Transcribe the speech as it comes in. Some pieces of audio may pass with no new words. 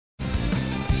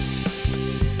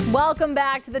Welcome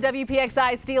back to the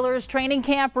WPXI Steelers Training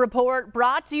Camp Report,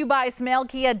 brought to you by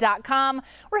SmailKia.com.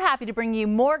 We're happy to bring you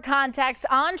more context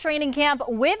on training camp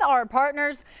with our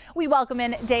partners. We welcome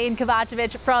in Dejan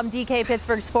Kovacevic from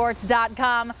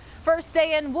DKPittsburghSports.com. First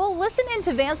day in, we'll listen in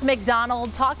to Vance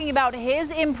McDonald talking about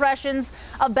his impressions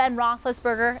of Ben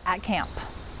Roethlisberger at camp.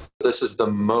 This is the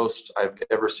most I've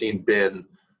ever seen Ben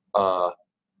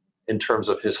in terms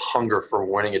of his hunger for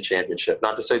winning a championship.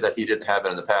 Not to say that he didn't have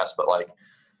it in the past, but like,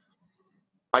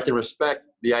 I can respect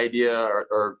the idea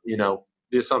or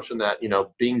the assumption that,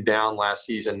 being down last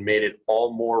season made it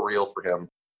all more real for him.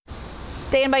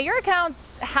 Dan, by your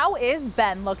accounts, how is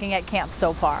Ben looking at camp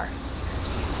so far?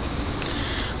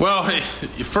 Well,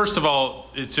 first of all,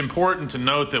 it's important to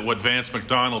note that what Vance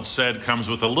McDonald said comes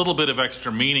with a little bit of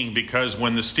extra meaning, because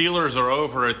when the Steelers are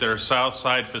over at their South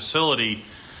Side facility,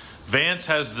 Vance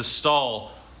has the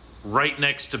stall right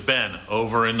next to Ben,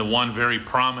 over in the one very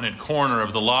prominent corner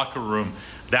of the locker room.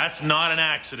 That's not an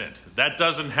accident. That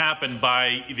doesn't happen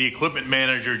by the equipment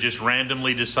manager just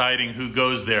randomly deciding who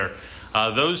goes there.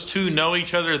 Those two know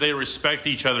each other. They respect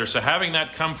each other. So having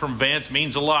that come from Vance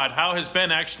means a lot. How has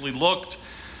Ben actually looked?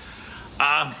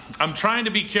 I'm trying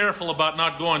to be careful about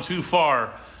not going too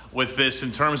far with this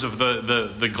in terms of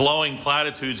the glowing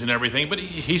platitudes and everything, but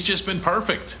he's just been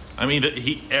perfect. I mean,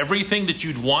 everything that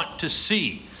you'd want to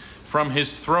see from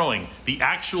his throwing, the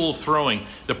actual throwing,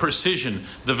 the precision,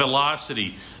 the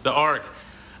velocity, the arc,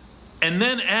 and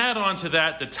then add on to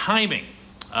that the timing.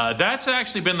 That's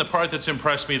actually been the part that's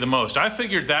impressed me the most. I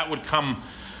figured that would come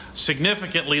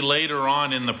significantly later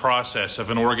on in the process of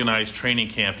an organized training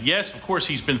camp. Yes, of course,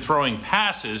 he's been throwing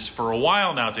passes for a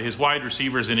while now to his wide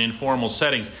receivers in informal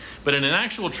settings, but in an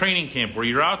actual training camp where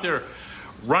you're out there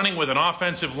running with an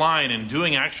offensive line and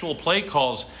doing actual play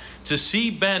calls, to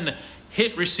see Ben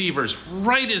hit receivers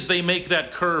right as they make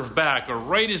that curve back or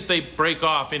right as they break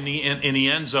off in the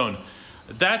end zone,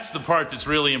 that's the part that's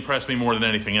really impressed me more than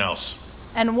anything else.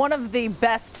 And one of the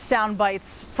best sound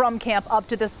bites from camp up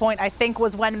to this point, I think,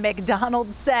 was when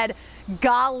McDonald said,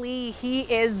 "Golly, he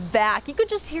is back." You could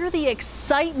just hear the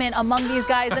excitement among these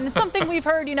guys, and it's something we've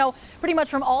heard, pretty much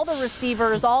from all the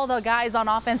receivers, all the guys on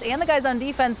offense and the guys on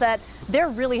defense, that they're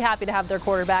really happy to have their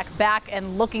quarterback back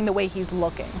and looking the way he's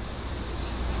looking.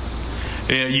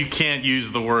 Yeah, you can't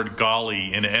use the word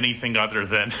golly in anything other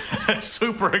than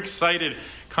super excited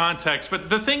context. But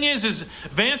the thing is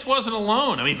Vance wasn't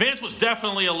alone. I mean, Vance was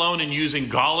definitely alone in using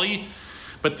golly,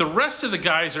 but the rest of the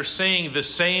guys are saying the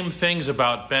same things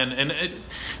about Ben. And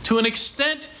to an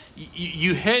extent,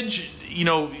 you hedge,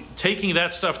 taking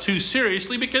that stuff too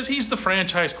seriously because he's the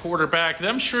franchise quarterback.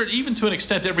 I'm sure even to an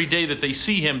extent every day that they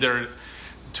see him, they're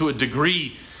to a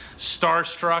degree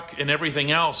starstruck and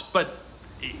everything else. But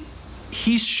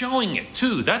he's showing it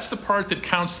too. That's the part that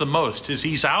counts the most, is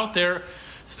he's out there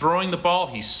throwing the ball.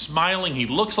 He's smiling. He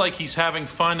looks like he's having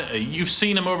fun. You've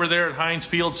seen him over there at Heinz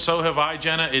Field. So have I,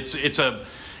 Jenna. It's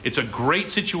a great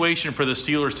situation for the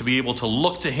Steelers to be able to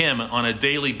look to him on a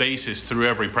daily basis through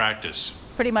every practice.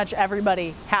 Pretty much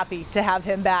everybody happy to have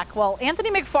him back. Well, Anthony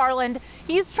McFarland,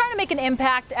 he's trying to make an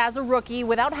impact as a rookie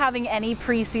without having any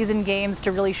preseason games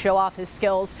to really show off his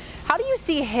skills. How do you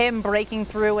see him breaking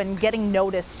through and getting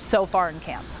noticed so far in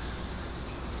camp?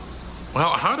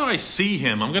 Well, how do I see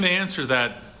him? I'm going to answer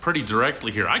that pretty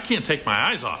directly here. I can't take my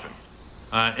eyes off him.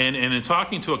 And in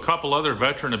talking to a couple other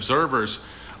veteran observers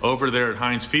over there at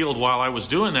Heinz Field while I was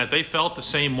doing that, they felt the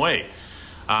same way.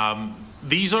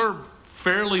 These are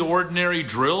fairly ordinary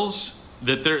drills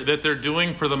that they're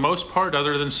doing for the most part,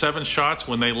 other than 7 shots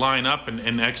when they line up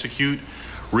and execute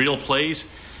real plays.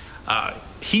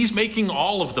 He's making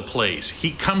all of the plays.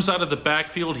 He comes out of the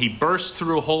backfield, he bursts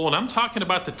through a hole, and I'm talking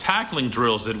about the tackling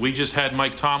drills that we just had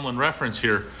Mike Tomlin reference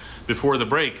here before the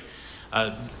break.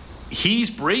 He's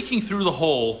breaking through the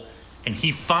hole, and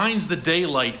he finds the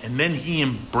daylight, and then he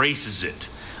embraces it.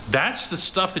 That's the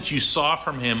stuff that you saw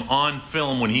from him on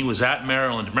film when he was at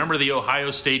Maryland. Remember the Ohio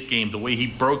State game, the way he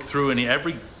broke through, and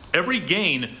every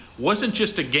gain wasn't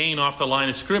just a gain off the line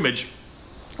of scrimmage.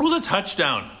 It was a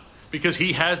touchdown because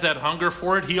he has that hunger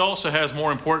for it. He also has,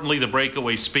 more importantly, the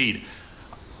breakaway speed.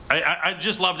 I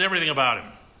just loved everything about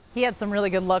him. He had some really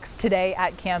good looks today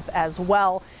at camp as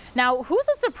well. Now, who's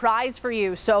a surprise for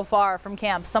you so far from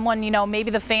camp? Someone,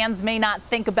 maybe the fans may not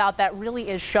think about that really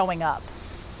is showing up.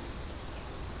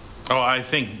 Oh, I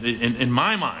think in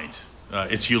my mind,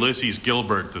 it's Ulysses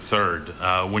Gilbert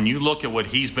III. When you look at what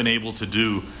he's been able to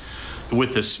do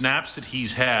with the snaps that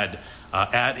he's had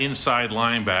at inside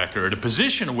linebacker, at a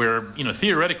position where,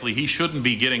 theoretically he shouldn't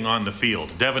be getting on the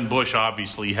field. Devin Bush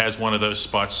obviously has one of those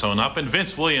spots sewn up, and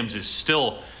Vince Williams is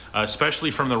still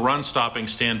especially from the run-stopping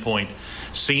standpoint,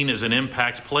 seen as an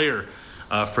impact player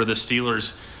for the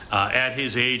Steelers at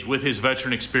his age, with his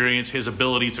veteran experience, his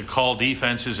ability to call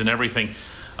defenses and everything.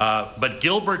 But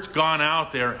Gilbert's gone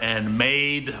out there and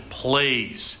made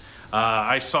plays.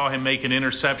 I saw him make an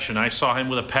interception. I saw him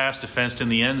with a pass defensed in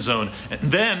the end zone. And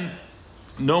then,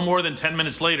 no more than 10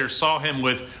 minutes later, saw him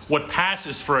with what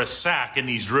passes for a sack in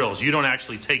these drills. You don't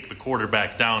actually take the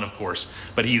quarterback down, of course,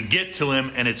 but you get to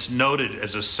him and it's noted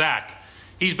as a sack.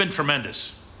 He's been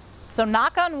tremendous. So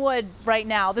knock on wood right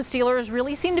now, the Steelers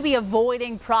really seem to be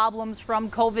avoiding problems from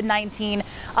COVID-19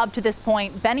 up to this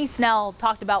point. Benny Snell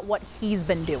talked about what he's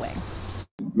been doing.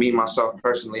 Me, myself,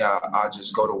 personally, I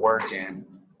just go to work and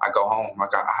I go home.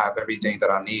 Like, I have everything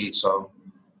that I need, so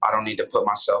I don't need to put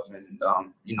myself in,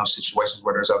 situations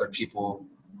where there's other people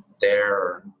there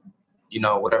or,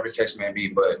 whatever the case may be.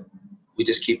 But we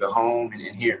just keep it home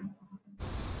and here.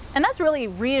 And that's really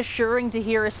reassuring to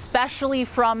hear, especially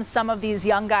from some of these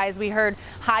young guys. We heard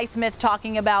Highsmith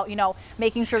talking about,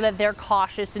 making sure that they're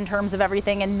cautious in terms of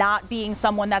everything and not being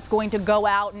someone that's going to go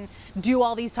out and do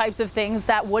all these types of things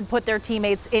that would put their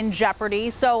teammates in jeopardy.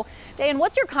 So, Dan,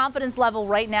 what's your confidence level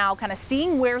right now, kind of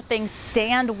seeing where things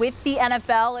stand with the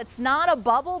NFL? It's not a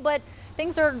bubble, but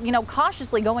things are,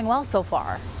 cautiously going well so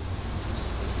far.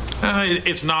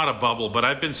 It's not a bubble, but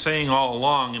I've been saying all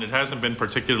along, and it hasn't been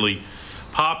particularly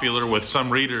popular with some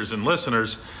readers and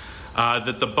listeners,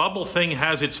 that the bubble thing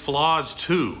has its flaws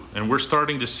too, and we're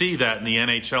starting to see that in the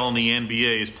NHL and the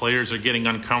NBA as players are getting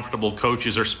uncomfortable.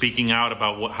 Coaches are speaking out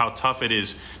about how tough it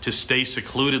is to stay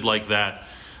secluded like that.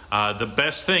 The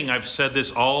best thing, I've said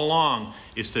this all along,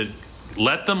 is to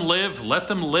let them live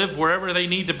wherever they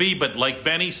need to be, but like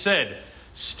Benny said,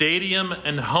 stadium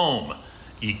and home.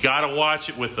 You got to watch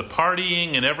it with the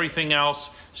partying and everything else.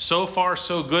 So far,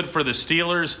 so good for the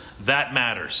Steelers. That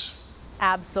matters.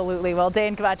 Absolutely. Well,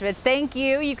 Dejan Kovacevic, thank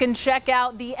you. You can check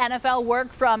out the NFL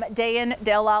work from Dayan,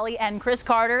 Dale Lolley, and Chris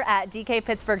Carter at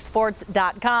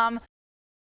DKPittsburghSports.com.